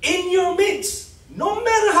 In your midst, no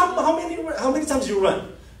matter how many times you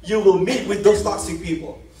run, you will meet with those toxic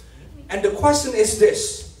people. And the question is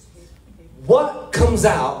this: what comes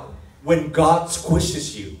out when God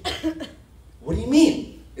squishes you? What do you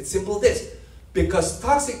mean? It's simple this. Because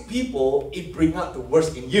toxic people, it brings out the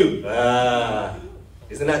worst in you.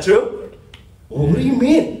 Isn't that true? Well, what do you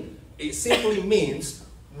mean? It simply means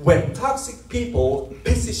when toxic people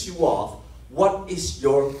pisses you off, what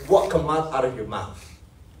comes out of your mouth?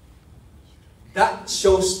 That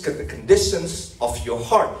shows the conditions of your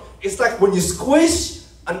heart. It's like when you squish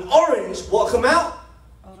an orange, what comes out?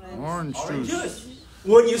 Orange juice.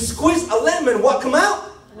 When you squeeze a lemon, what comes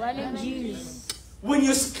out? Lemon juice. When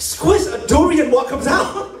you squeeze a durian, what comes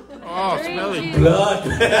out? Oh, smelly. Blood.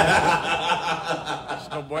 It's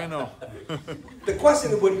no bueno. The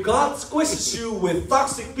question is, when God squishes you with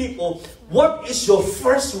toxic people, what is your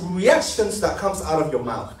first reactions that comes out of your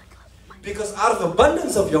mouth? Because out of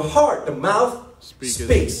abundance of your heart, the mouth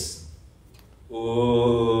speaks.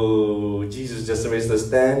 Oh, Jesus just raised the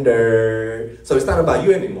standard. So it's not about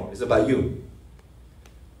you anymore. It's about you.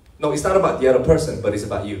 No, it's not about the other person, but it's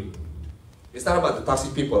about you. It's not about the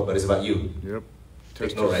toxic people, but it's about you. Yep.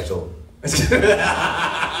 Take no, Rachel.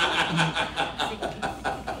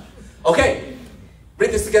 Okay,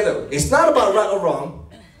 read this together. It's not about right or wrong.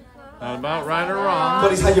 Not about right or wrong.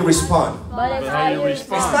 But it's how you respond. But it's how you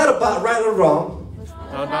respond. It's not about right or wrong.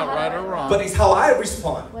 Not about right or wrong. But it's how I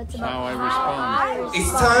respond. What's how I respond.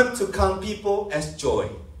 It's time to count people as joy.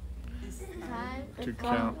 To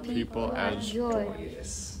count people as joy.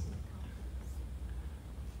 Yes.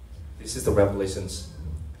 This is the revelations.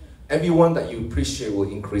 Everyone that you appreciate will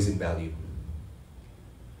increase in value.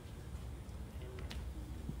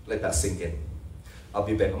 Let that sink in. I'll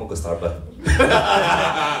be back. I'm going to go Starbucks.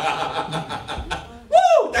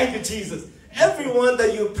 Woo! Thank you, Jesus. Everyone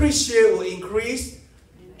that you appreciate will increase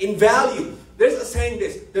in value. There's a saying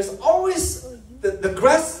this. There's always, the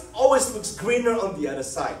grass always looks greener on the other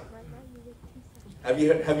side. Have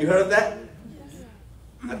you heard of that?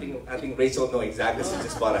 I think Rachel knows exactly. She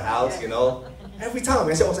just bought a house, you know. Every time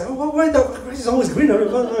I say, why the grass is always greener,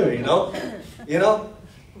 you know? You know?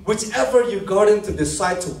 Whichever you garden to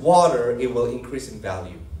decide to water, it will increase in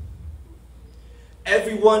value.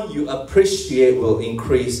 Everyone you appreciate will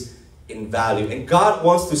increase in value. And God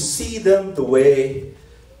wants to see them the way,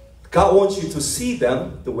 God wants you to see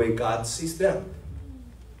them the way God sees them.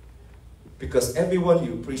 Because everyone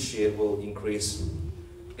you appreciate will increase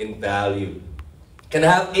in value. Can I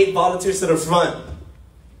have 8 volunteers to the front?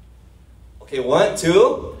 Okay, 1,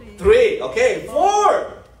 2, 3. Okay,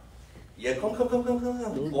 4. Yeah, come. 4.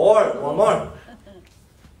 One more.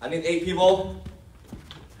 I need 8 people.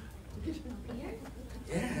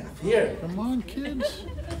 Yeah, up here. Come on, kids.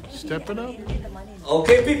 Step it up.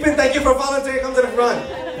 Okay, Pippin, thank you for volunteering. Come to the front.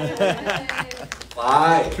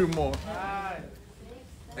 5. 2 more.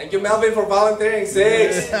 Thank you, Melvin, for volunteering.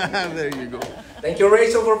 6. There you go. Thank you,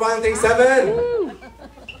 Rachel, for volunteering. 7.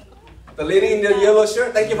 The lady in the yellow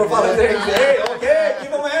shirt, thank you for volunteering. 8. Okay,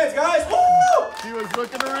 give them hands, guys. Woo! She was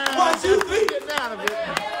looking around. 1, 2, 3. Getting out of it.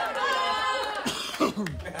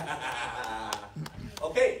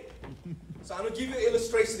 Okay, so I'm going to give you an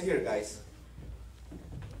illustration here, guys.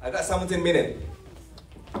 I got 17 minutes.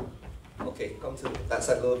 Okay, come to that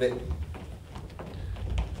side a little bit.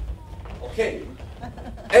 Okay.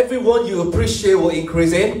 Everyone you appreciate will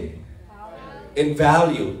increase in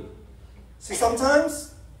value. See,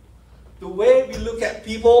 sometimes the way we look at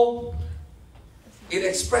people, it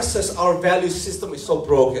expresses our value system is so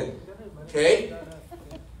broken. Okay?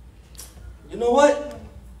 You know what?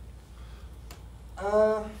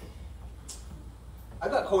 I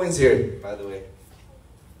got coins here, by the way.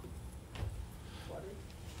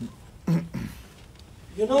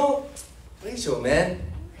 You know, Rachel, man,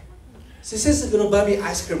 she says she's gonna buy me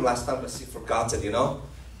ice cream last time, but she forgot it, you know?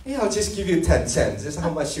 Yeah, I'll just give you 10 cents. This is how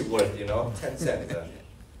much she worth, you know? 10 cents.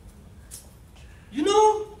 You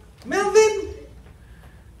know, Melvin,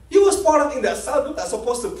 you was part of in that cell group that's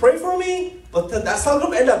supposed to pray for me, but then that cell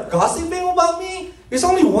group ended up gossiping about me. It's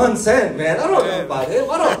only 1 cent, man. I don't know about him.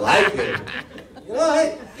 I don't like him. You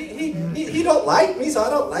know, he don't like me, so I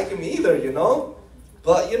don't like him either, you know?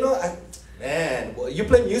 But, you know, man, you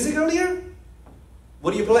played music earlier?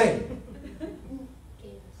 What do you play?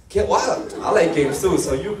 Wow, I like games too,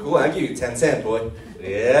 so you cool. I'll give you 10 cents, boy.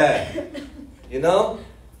 Yeah. You know?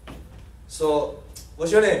 So,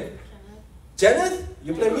 what's your name? Janet?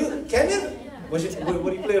 You play music? Kenneth? What do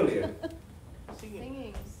you play earlier?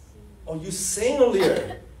 Singing. Oh, you sang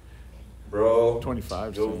earlier. Bro,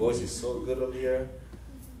 25 your cents. voice is so good earlier.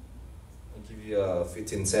 I'll give you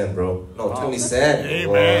 15 cents, bro. No, 20 cents. Hey,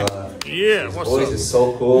 man. Yeah, His what's voice up? is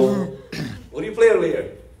so cool. What do you play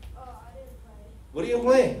earlier? I didn't play. What do you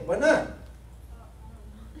play? Why not?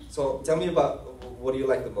 So tell me about what do you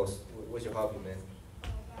like the most? What's your hobby, man?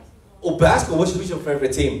 Oh, basketball. Who's your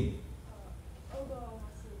favorite team?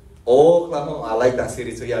 Oklahoma. I like that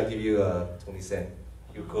city too. Yeah, I'll give you 20 cents.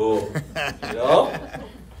 You cool. You know?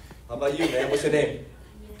 How about you, man? What's your name?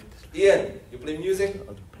 Ian. You play music?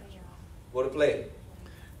 What to play?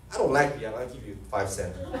 I don't like piano. I'll give you 5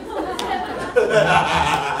 cents.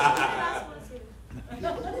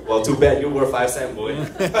 Well, too bad you were 5 cents, boy.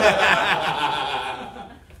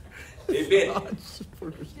 Hey, Ben. Just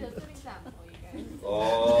an example, you guys.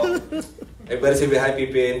 Oh, everybody say hi,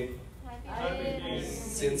 Pippin. Hi.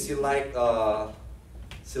 Since you like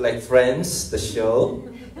Friends, the show,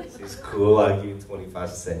 she's cool. I'll give you 25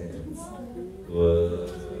 cents. Good.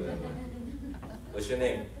 What's your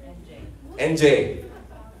name? NJ.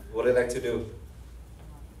 What do you like to do?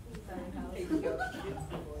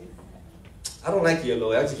 I don't like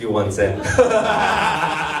yellow. I'll give you 1 cent.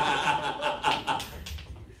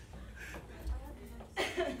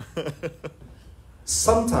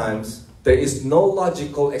 Sometimes there is no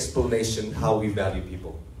logical explanation how we value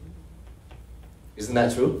people. Isn't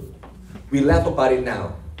that true? We laugh about it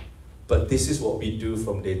now, but this is what we do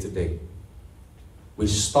from day to day. We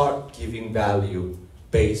start giving value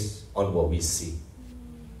based on what we see.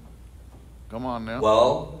 Come on now.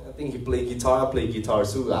 Well, I think he played guitar. I play guitar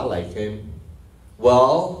too. I like him.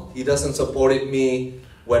 Well, he doesn't support me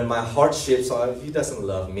when my hardships are. He doesn't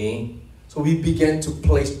love me. So we begin to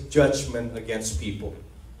place judgment against people.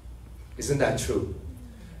 Isn't that true?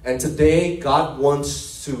 And today, God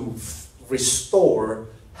wants to restore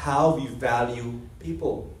how we value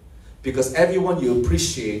people. Because everyone you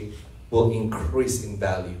appreciate will increase in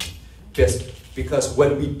value. Because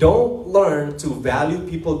when we don't learn to value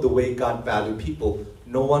people the way God values people,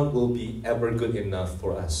 no one will be ever good enough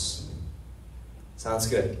for us. Sounds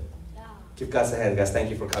good? Yeah. Give guys a hand, guys. Thank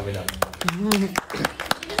you for coming up.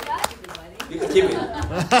 You can keep it.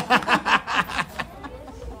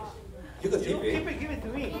 You can keep it. Give it to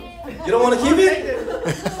me. You don't want to keep it?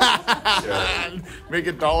 Sure. Make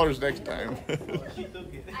it dollars next time. She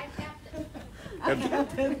took it. I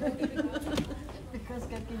kept it.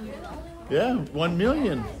 Yeah, 1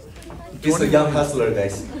 million. He's a young hustler,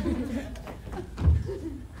 guys.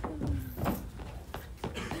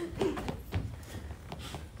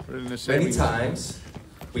 Put it in the Many savings. times,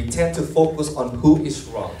 we tend to focus on who is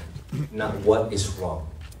wrong, not what is wrong.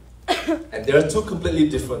 And there are two completely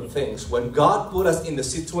different things. When God put us in a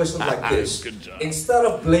situation like this, Good job. instead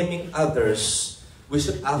of blaming others, we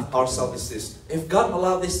should ask ourselves this: if God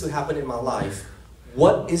allowed this to happen in my life,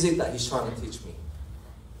 what is it that He's trying to teach me?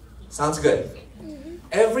 Sounds good.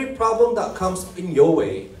 every problem that comes in your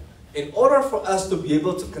way, in order for us to be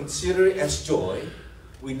able to consider it as joy,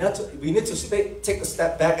 we need to take a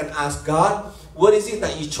step back and ask God, what is it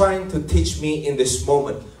that you're trying to teach me in this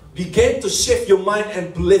moment? Begin to shift your mind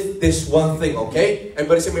and believe this one thing, okay?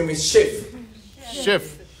 Everybody say with me, shift.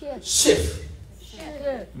 Shift. Shift.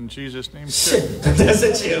 In Jesus' name, shift. Shift. That's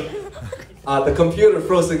a shift. The computer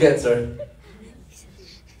froze again, sir.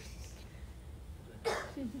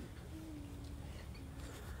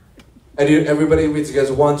 Everybody read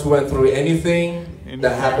together 1, 2, and 3. Anything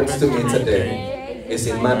that happens to me today is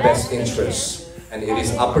in my best interest, and it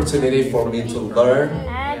is opportunity for me to learn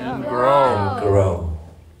And grow. and grow.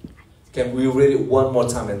 Can we read it one more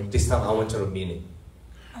time? And this time I want you to mean it.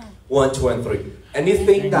 1, 2, and 3.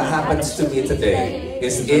 Anything that happens to me today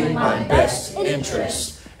is in my best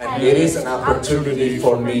interest, and it is an opportunity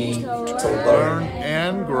for me to learn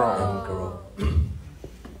And grow. and grow.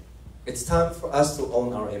 It's time for us to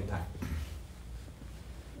own our impact.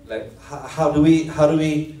 Like, how do we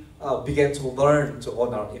begin to learn to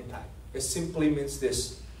own our impact? It simply means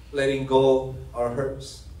this: letting go our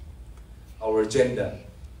hurts, our agenda,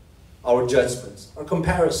 our judgments, our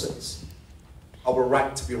comparisons, our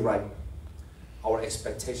right to be right, our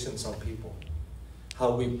expectations on people,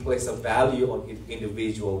 how we place a value on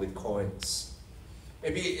individual with coins.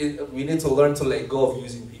 Maybe we need to learn to let go of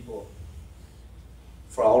using people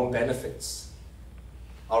for our own benefits,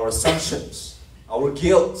 our assumptions, our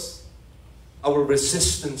guilt, our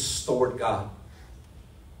resistance toward God.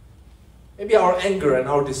 Maybe our anger and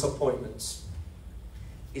our disappointments.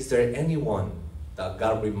 Is there anyone that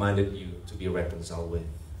God reminded you to be reconciled with?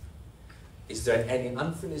 Is there any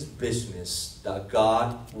unfinished business that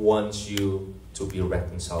God wants you to be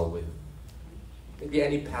reconciled with? Maybe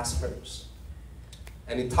any past hurts,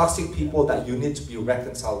 any toxic people that you need to be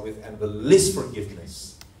reconciled with and release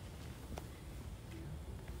forgiveness.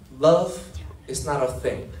 Love is not a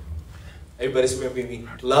thing. Everybody's with me.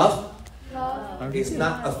 Love is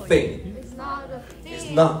not a thing. It's not a thing. It's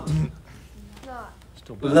not. Not.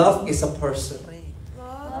 Love is a person,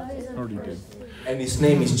 Love is a Already did. person. and his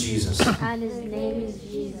name is Jesus. And his name is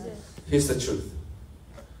Jesus. Here's the truth.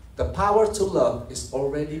 The power to love is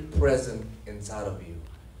already present inside of you,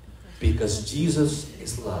 because Jesus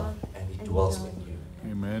is love and he dwells in you.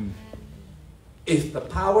 Amen. If the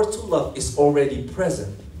power to love is already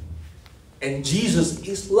present, and Jesus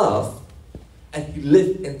is love, and he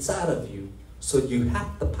lives inside of you, so you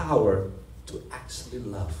have the power to actually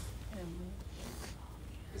love.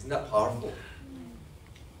 Isn't that powerful?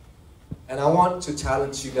 And I want to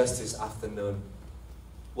challenge you guys this afternoon.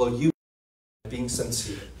 Will you being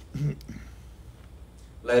sincere?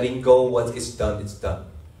 Letting go what is done, it's done.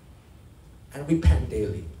 And repent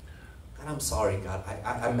daily. God, I'm sorry, God.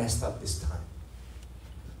 I messed up this time.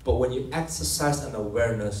 But when you exercise an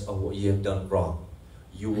awareness of what you have done wrong,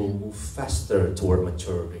 you will move faster toward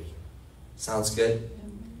maturity. Sounds good?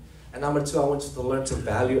 And number 2, I want you to learn to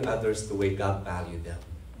value others the way God valued them.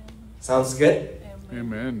 Sounds good?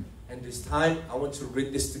 Amen. And this time, I want to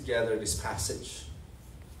read this together, this passage.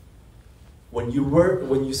 When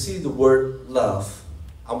you see the word love,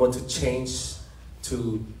 I want to change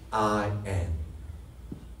to I am.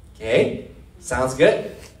 Okay? Sounds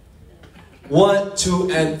good? 1, 2,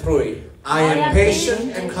 and 3. I am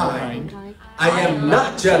patient and kind. I am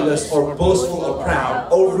not jealous or boastful or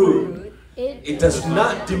proud or rude. It does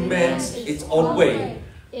not demand its own way.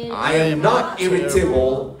 I am not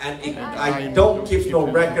irritable, and I don't keep no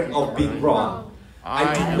record of being wrong.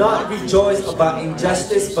 I do not rejoice about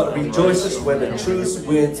injustice, but rejoices when the truth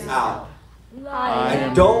wins out.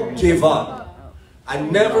 I don't give up. I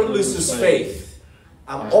never lose faith.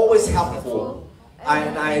 I'm always helpful.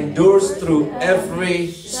 And I endure through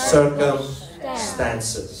every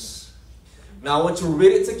circumstances. Now I want to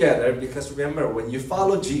read it together, because remember, when you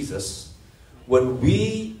follow Jesus, when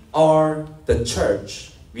we are the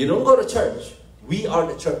church, we don't go to church. We are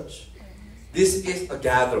the church. This is a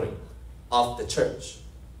gathering of the church.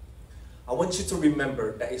 I want you to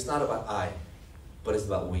remember that it's not about I, but it's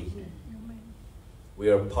about we.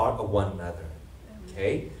 We are part of one another.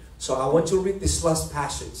 Okay? So I want you to read this last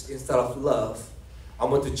passage. Instead of love, I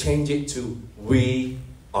want to change it to we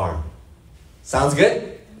are. Sounds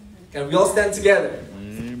good? Can we all stand together?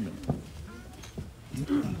 Amen.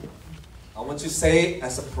 I want you to say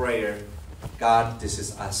as a prayer, God, this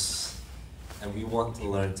is us, and we want to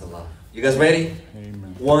learn to love. You guys ready?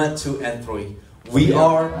 Amen. 1, 2, and 3. We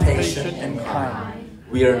are patient and kind.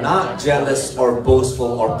 We are not jealous or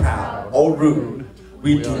boastful or proud or rude.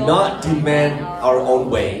 We do not demand our own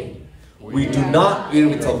way. We do not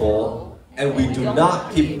irritable, and we do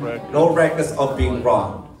not keep no records of being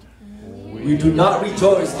wrong. We do not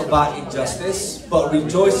rejoice about injustice, but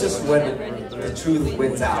rejoices when the truth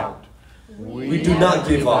wins out. We do not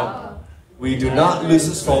give up. We do not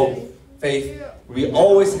lose faith. We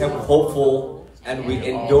always have hopeful, and we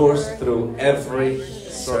endure through every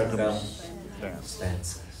circumstance.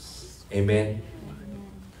 Amen.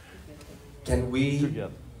 Can we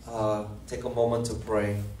take a moment to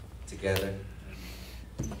pray together?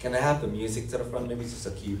 Can I have the music to the front? Maybe just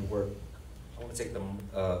a keyboard. I want to take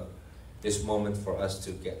this moment for us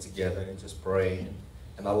to get together and just pray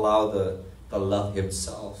and allow the love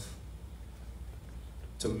Himself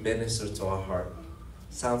to minister to our heart.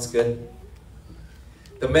 Sounds good?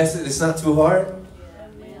 The message is not too hard.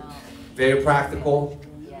 Very practical.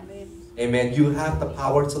 Amen. You have the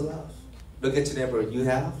power to love. Look at your neighbor. You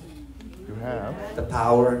have the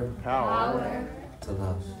power to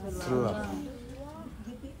love.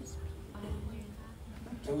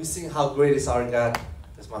 Can we sing How Great Is Our God?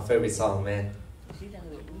 That's my favorite song, man.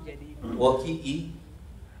 Walkie E.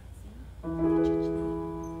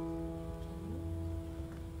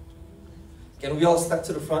 Can we all step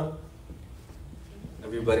to the front?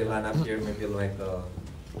 Everybody line up here, maybe like a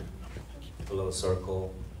little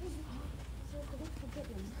circle.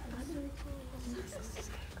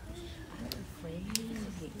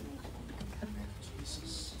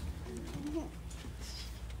 Jesus.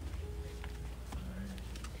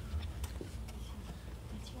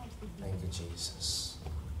 Thank you, Jesus.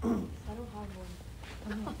 I don't have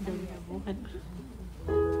one.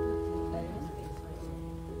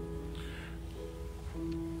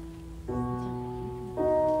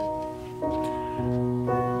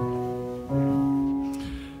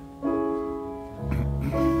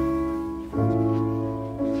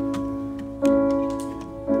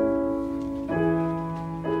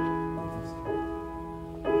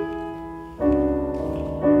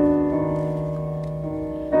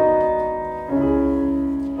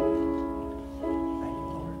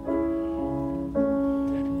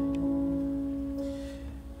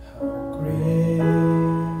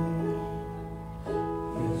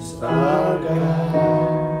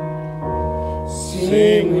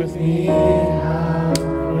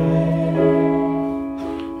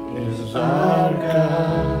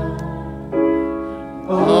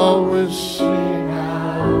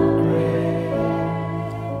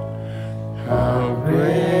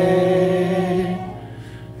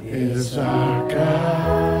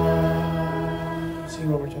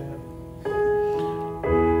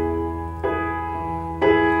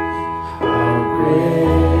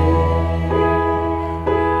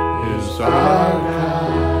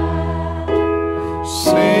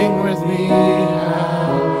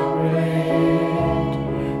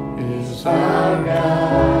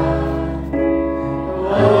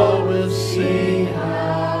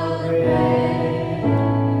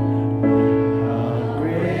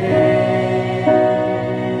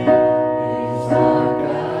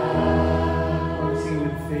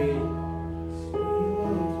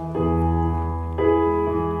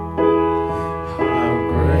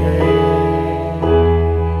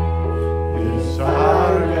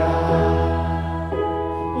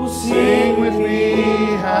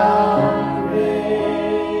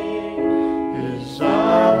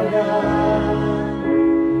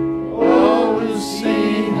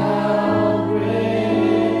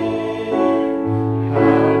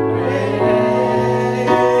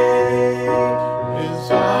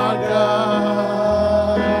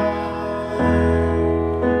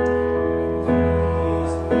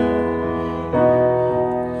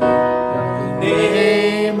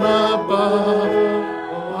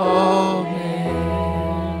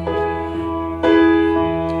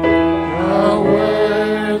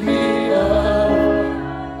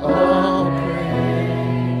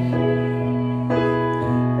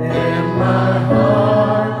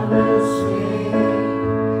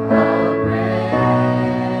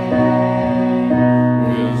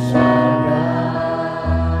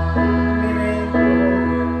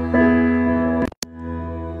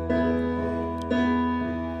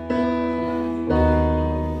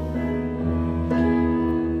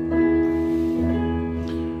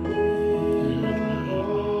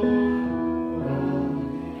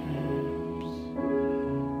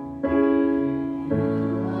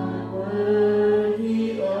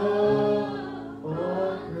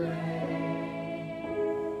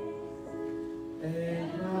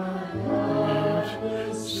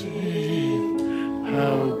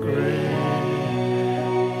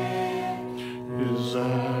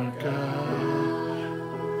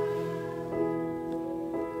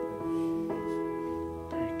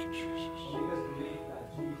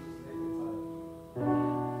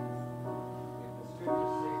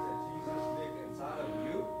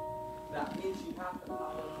 have the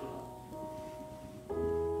power to love.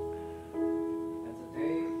 And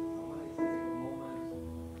today, I want to take a moment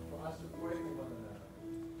for us to pray for one another.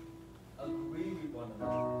 Agree with one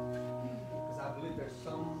another. Because I believe there's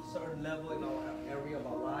some certain level in our area of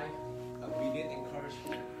our life that we need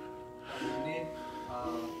encouragement, that we need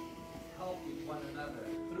help with one another,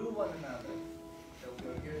 through one another, that we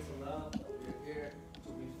are here to love, that we are here to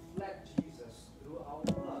reflect Jesus through our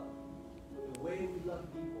love. The way we love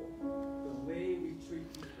people, the way we treat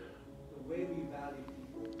people, the way we value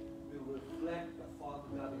people, will reflect the Father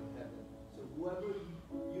God in heaven. So whoever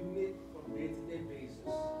you meet from day-to-day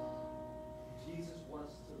basis, Jesus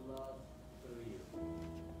wants to love through you.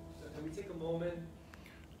 So can we take a moment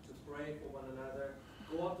to pray for one another?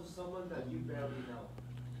 Go up to someone that you barely know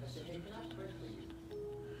and say, hey, can I pray for you?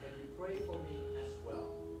 Can you pray for me as well?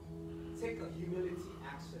 Take a humility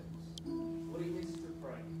accent. What it means to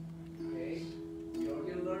pray. Okay? You're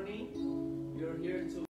here learning. You're here to